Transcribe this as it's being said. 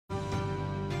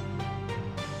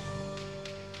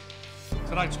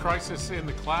Tonight's crisis in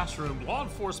the classroom. Law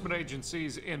enforcement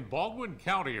agencies in Baldwin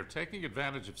County are taking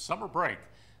advantage of summer break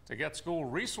to get school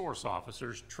resource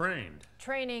officers trained.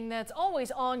 Training that's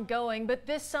always ongoing, but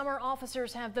this summer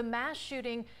officers have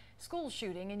the school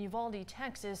shooting in Uvalde,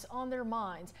 Texas on their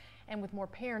minds. And with more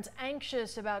parents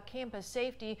anxious about campus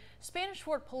safety, Spanish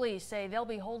Fort Police say they'll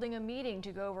be holding a meeting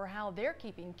to go over how they're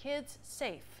keeping kids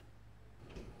safe.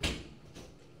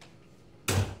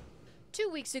 2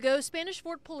 weeks ago, Spanish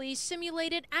Fort Police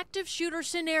simulated active shooter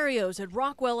scenarios at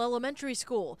Rockwell Elementary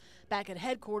School. Back at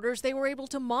headquarters, they were able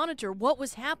to monitor what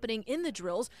was happening in the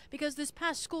drills because this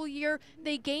past school year,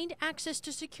 they gained access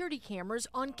to security cameras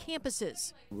on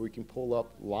campuses. We can pull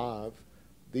up live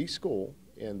the school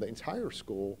and the entire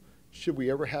school. Should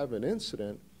we ever have an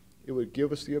incident, it would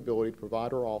give us the ability to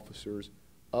provide our officers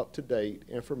up-to-date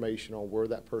information on where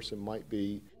that person might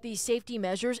be. These safety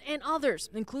measures and others,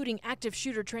 including active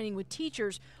shooter training with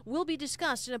teachers, will be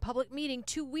discussed in a public meeting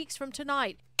 2 weeks from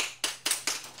tonight.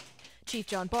 Chief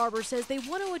John Barber says they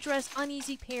want to address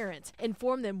uneasy parents,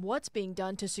 inform them what's being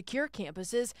done to secure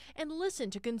campuses, and listen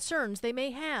to concerns they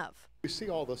may have. We see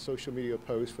all the social media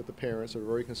posts with the parents that are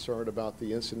very concerned about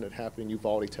the incident that happened in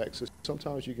Uvalde, Texas.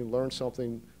 Sometimes you can learn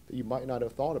something that you might not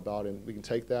have thought about, and we can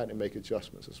take that and make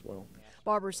adjustments as well.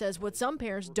 Barber says what some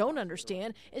parents don't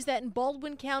understand is that in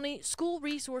Baldwin County, school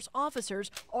resource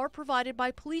officers are provided by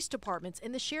police departments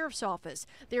and the sheriff's office.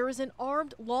 There is an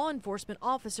armed law enforcement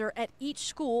officer at each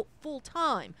school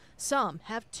full-time. Some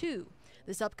have two.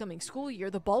 This upcoming school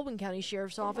year, the Baldwin County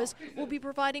Sheriff's Office will be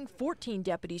providing 14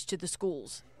 deputies to the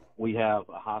schools. We have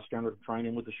a high standard of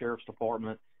training with the Sheriff's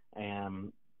Department,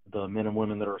 and the men and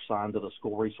women that are assigned to the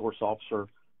school resource officer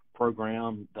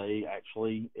program, they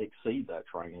actually exceed that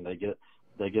training. They get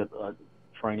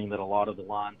training that a lot of the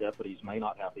line deputies may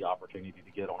not have the opportunity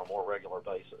to get on a more regular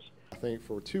basis. I think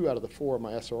for 2 out of the 4 of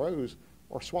my SROs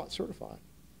are SWAT certified.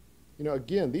 You know,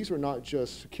 again, these are not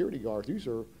just security guards. These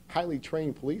are highly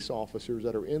trained police officers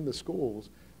that are in the schools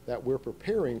that we're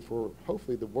preparing for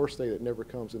hopefully the worst day that never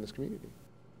comes in this community.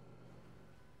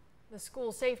 The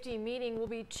school safety meeting will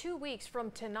be 2 weeks from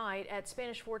tonight at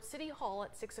Spanish Fort City Hall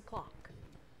at 6 o'clock.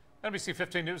 NBC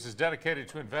 15 News is dedicated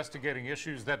to investigating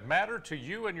issues that matter to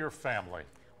you and your family.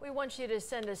 We want you to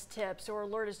send us tips or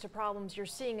alert us to problems you're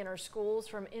seeing in our schools,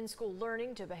 from in-school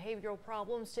learning to behavioral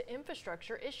problems to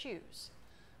infrastructure issues.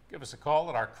 Give us a call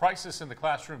at our Crisis in the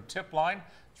Classroom tip line.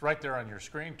 It's right there on your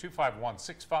screen,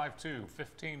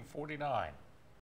 251-652-1549.